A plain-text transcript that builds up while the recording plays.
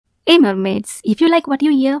Hey mermaids, if you like what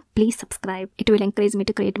you hear, please subscribe. It will encourage me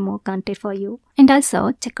to create more content for you. And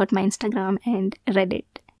also check out my Instagram and Reddit.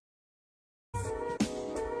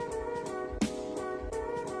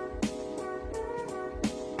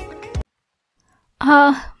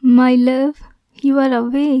 Ah, my love, you are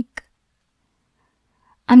awake.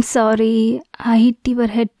 I'm sorry, I hit your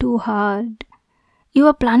head too hard. You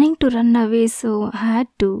were planning to run away, so I had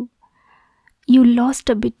to. You lost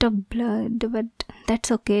a bit of blood, but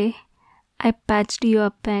that's okay. I patched you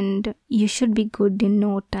up and you should be good in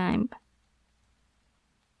no time.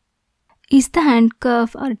 Is the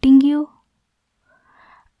handcuff hurting you?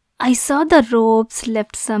 I saw the ropes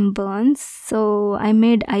left some burns, so I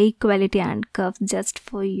made high quality handcuffs just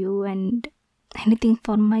for you and anything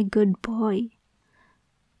for my good boy.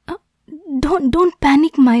 Don't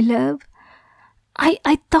panic, my love.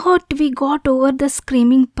 I thought we got over the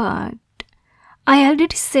screaming part. I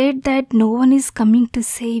already said that no one is coming to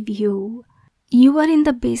save you. You are in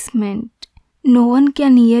the basement. No one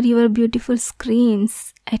can hear your beautiful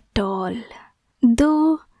screams at all.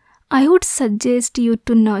 Though I would suggest you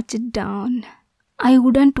to notch it down. I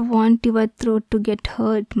wouldn't want your throat to get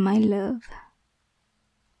hurt, my love.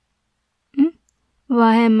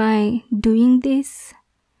 Why am I doing this?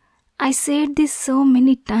 I said this so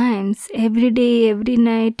many times, every day, every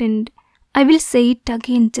night, and I will say it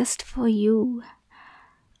again just for you.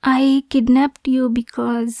 I kidnapped you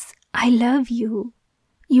because I love you.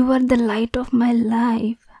 You are the light of my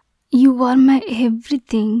life. You are my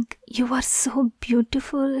everything. You are so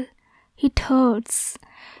beautiful. It hurts.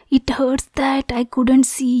 It hurts that I couldn't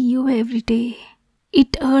see you every day.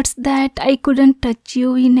 It hurts that I couldn't touch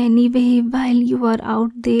you in any way while you are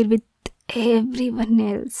out there with everyone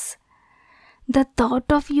else. The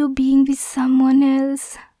thought of you being with someone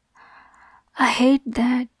else, I hate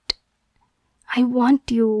that. I want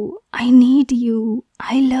you. I need you.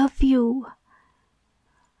 I love you.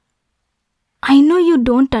 I know you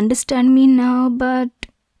don't understand me now, but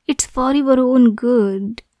it's for your own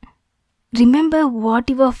good. Remember what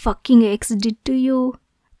your fucking ex did to you?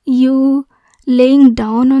 You laying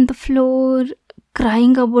down on the floor,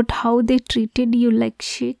 crying about how they treated you like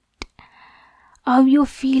shit. How you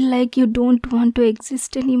feel like you don't want to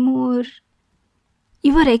exist anymore.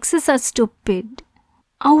 Your exes are stupid.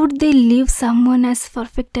 How would they leave someone as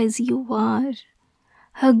perfect as you are?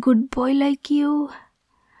 A good boy like you?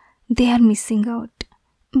 They are missing out.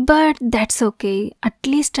 But that's okay. At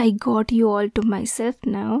least I got you all to myself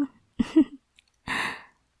now.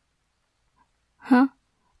 Huh?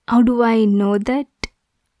 How do I know that?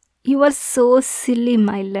 You are so silly,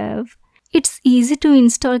 my love. It's easy to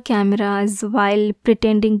install cameras while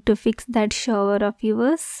pretending to fix that shower of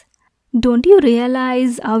yours. Don't you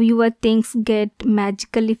realize how your things get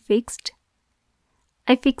magically fixed?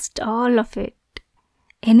 I fixed all of it.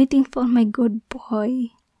 Anything for my good boy.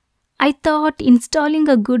 I thought installing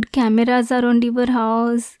a good cameras around your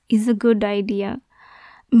house is a good idea.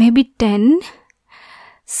 Maybe 10,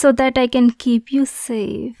 so that I can keep you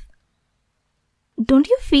safe. Don't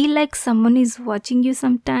you feel like someone is watching you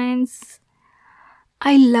sometimes?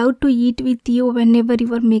 I love to eat with you whenever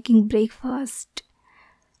you are making breakfast.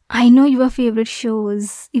 I know your favorite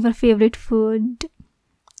shows, your favorite food,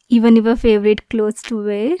 even your favorite clothes to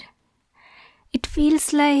wear. It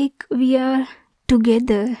feels like we are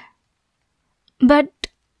together. But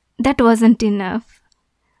that wasn't enough.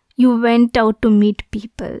 You went out to meet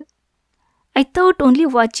people. I thought only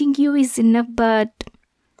watching you is enough, but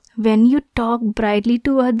when you talk brightly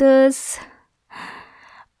to others,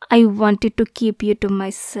 I wanted to keep you to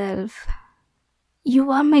myself.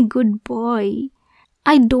 You are my good boy.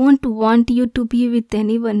 I don't want you to be with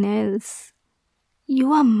anyone else.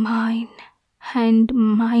 You are mine, and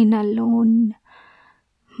mine alone.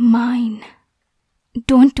 Mine.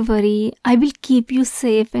 Don't worry, I will keep you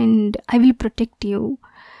safe and I will protect you.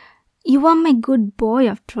 You are my good boy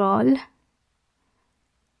after all.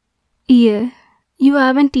 Yeah, you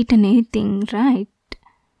haven't eaten anything, right?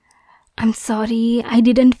 I'm sorry, I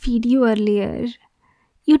didn't feed you earlier.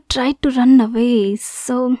 You tried to run away,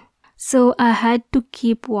 so I had to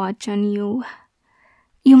keep watch on you.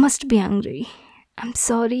 You must be hungry. I'm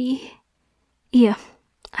sorry. Yeah,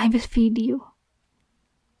 I will feed you.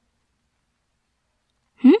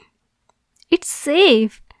 It's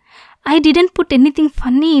safe. I didn't put anything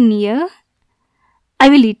funny in here. I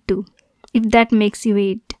will eat too, if that makes you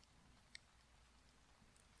eat.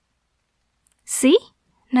 See?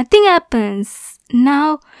 Nothing happens.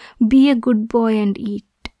 Now be a good boy and eat.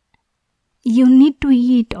 You need to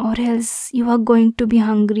eat or else you are going to be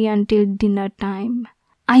hungry until dinner time.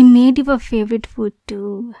 I made your favorite food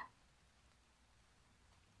too.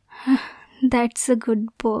 That's a good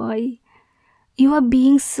boy. You are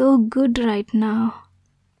being so good right now.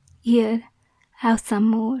 Here, have some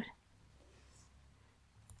more.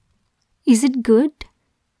 Is it good?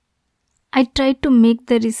 I tried to make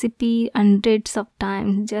the recipe hundreds of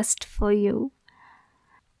times just for you.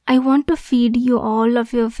 I want to feed you all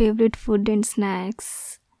of your favorite food and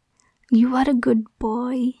snacks. You are a good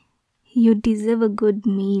boy. You deserve a good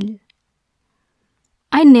meal.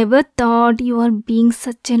 I never thought you were being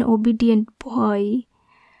such an obedient boy.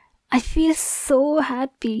 I feel so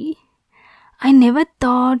happy. I never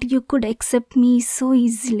thought you could accept me so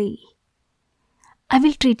easily. I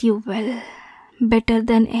will treat you well, better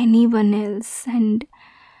than anyone else, and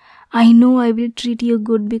I know I will treat you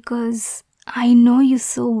good because I know you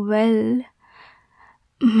so well.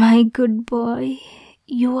 My good boy,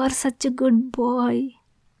 you are such a good boy.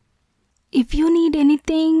 If you need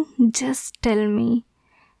anything, just tell me.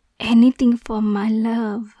 Anything for my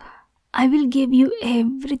love. I will give you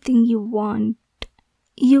everything you want.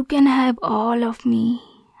 You can have all of me.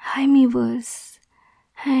 I'm yours,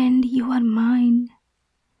 and you are mine.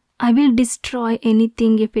 I will destroy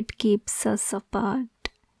anything if it keeps us apart.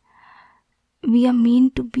 We are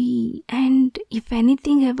meant to be, and if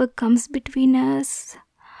anything ever comes between us,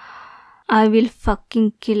 I will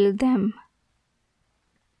fucking kill them.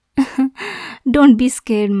 Don't be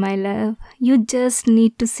scared, my love. You just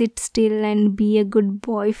need to sit still and be a good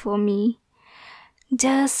boy for me.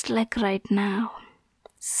 Just like right now.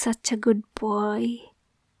 Such a good boy.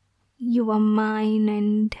 You are mine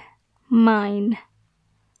and mine.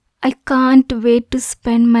 I can't wait to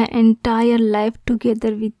spend my entire life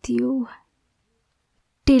together with you.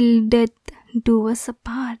 Till death do us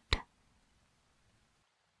apart.